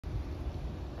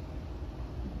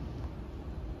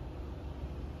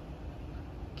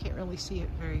Can't really see it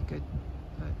very good,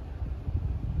 but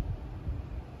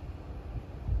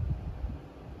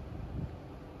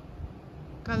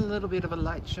got a little bit of a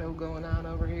light show going on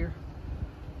over here.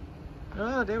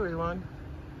 Oh, there was one.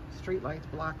 Street lights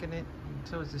blocking it, and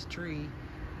so is this tree.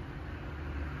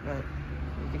 But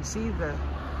you can see the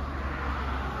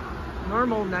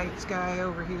normal night sky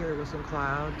over here with some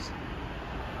clouds.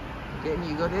 Then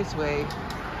you go this way.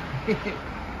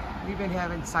 We've been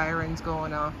having sirens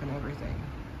going off and everything.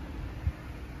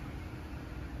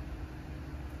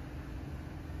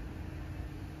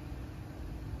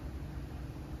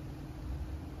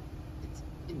 It's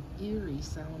an eerie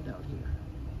sound out here.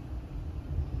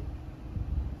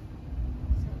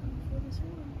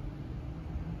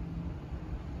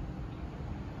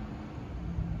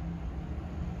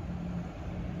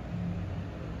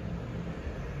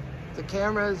 The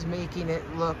camera's making it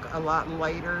look a lot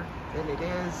lighter than it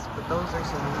is, but those are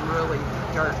some really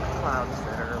dark clouds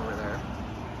that are over there.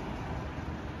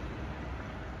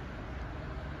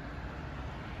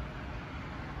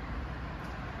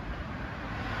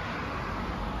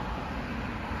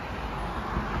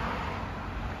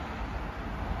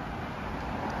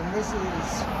 And this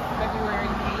is February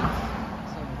 8th,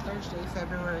 so Thursday,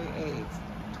 February 8th,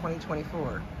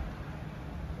 2024.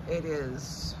 It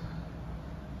is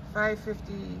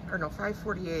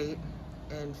 5:48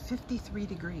 and 53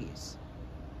 degrees.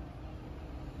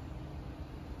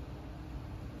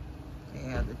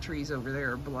 Yeah, the trees over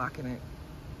there are blocking it.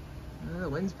 Oh, the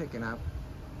wind's picking up.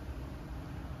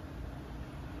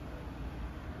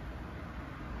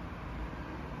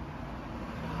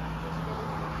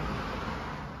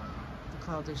 The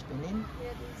clouds are spinning.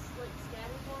 Yeah, these like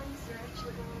scattered ones, they're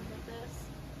actually going like this.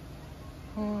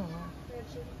 Oh.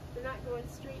 They're not going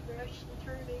straight, they're actually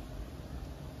turning.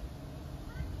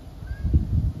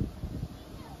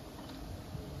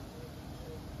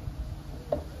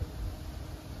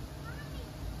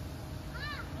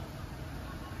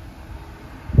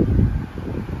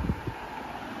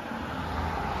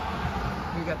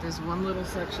 We got this one little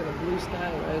section of blue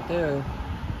sky right there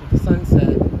with the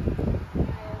sunset.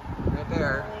 Right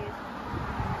there.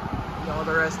 And all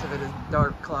the rest of it is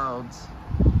dark clouds.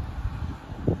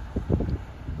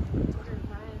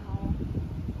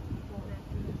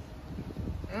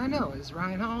 I know, is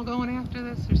Ryan Hall going after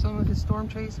this or some of his storm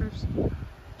chasers?